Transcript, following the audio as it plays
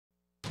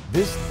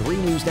This 3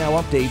 News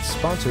Now update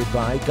sponsored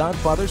by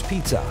Godfather's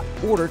Pizza.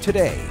 Order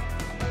today.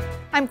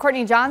 I'm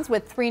Courtney Johns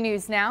with 3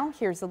 News Now.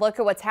 Here's a look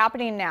at what's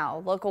happening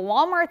now. Local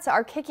Walmarts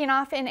are kicking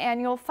off an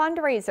annual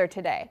fundraiser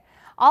today.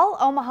 All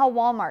Omaha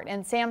Walmart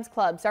and Sam's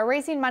Clubs are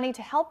raising money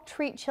to help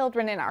treat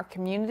children in our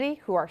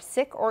community who are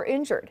sick or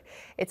injured.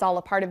 It's all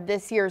a part of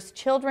this year's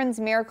Children's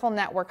Miracle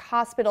Network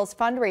Hospitals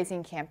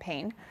fundraising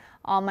campaign.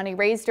 All money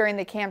raised during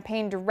the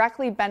campaign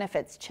directly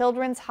benefits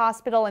Children's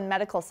Hospital and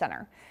Medical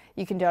Center.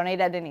 You can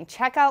donate at any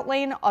checkout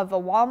lane of a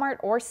Walmart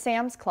or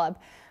Sam's Club.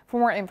 For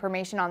more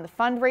information on the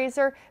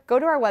fundraiser, go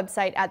to our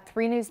website at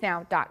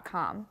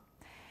 3newsnow.com.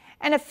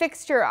 And a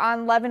fixture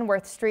on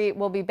Leavenworth Street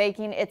will be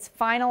baking its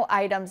final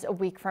items a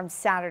week from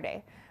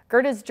Saturday.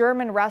 Gerda's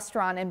German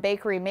Restaurant and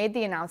Bakery made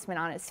the announcement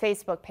on its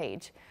Facebook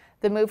page.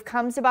 The move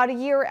comes about a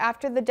year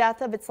after the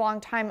death of its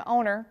longtime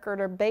owner,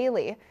 Gerda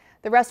Bailey.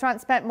 The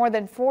restaurant spent more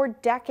than 4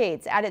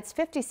 decades at its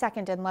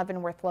 52nd and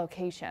Leavenworth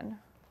location.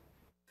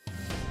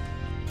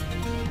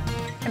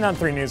 And on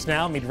 3 News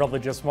Now,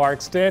 meteorologist Mark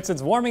Stitz.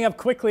 It's warming up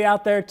quickly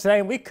out there today,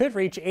 and we could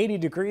reach 80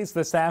 degrees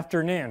this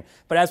afternoon.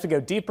 But as we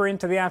go deeper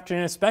into the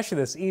afternoon, especially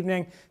this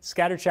evening,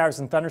 scattered showers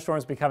and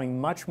thunderstorms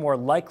becoming much more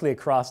likely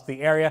across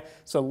the area.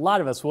 So a lot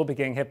of us will be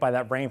getting hit by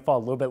that rainfall a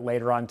little bit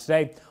later on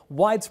today.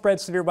 Widespread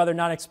severe weather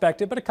not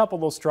expected, but a couple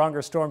of those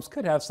stronger storms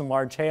could have some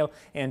large hail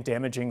and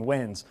damaging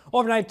winds.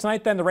 Overnight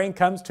tonight, then the rain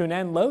comes to an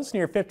end. Lows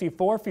near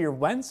 54 for your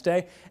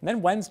Wednesday. And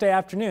then Wednesday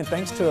afternoon,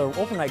 thanks to an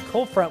overnight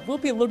cold front, will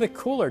be a little bit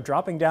cooler,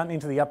 dropping down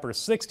into the upper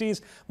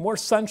 60s. More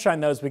sunshine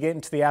though as we get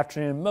into the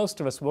afternoon.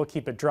 Most of us will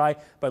keep it dry,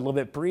 but a little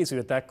bit breezy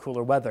with that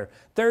cooler weather.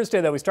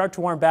 Thursday though, we start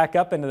to warm back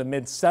up into the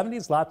mid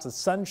 70s. Lots of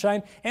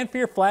sunshine. And for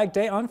your Flag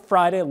Day on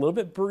Friday, a little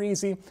bit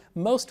breezy.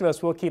 Most of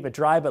us will keep it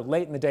dry, but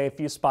late in the day, a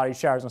few spotty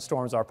showers and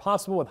storms are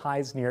possible with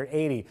highs near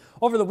 80.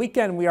 Over the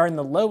weekend, we are in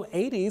the low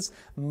 80s,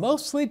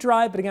 mostly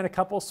dry, but again, a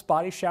couple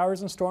spotty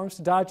showers and storms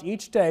to dodge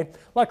each day.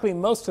 Luckily,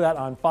 most of that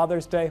on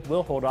Father's Day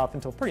will hold off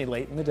until pretty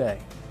late in the day.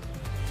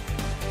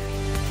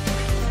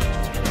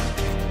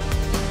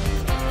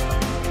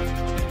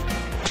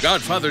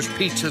 Godfather's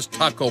Pizza's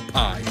taco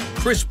pie.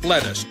 Crisp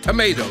lettuce,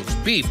 tomatoes,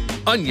 beef,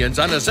 onions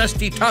on a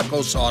zesty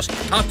taco sauce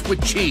topped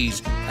with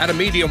cheese. Add a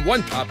medium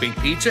 1-topping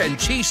pizza and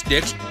cheese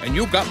sticks, and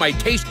you've got my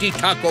tasty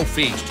taco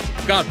feast.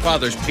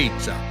 Godfather's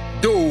Pizza.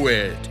 Do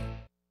it!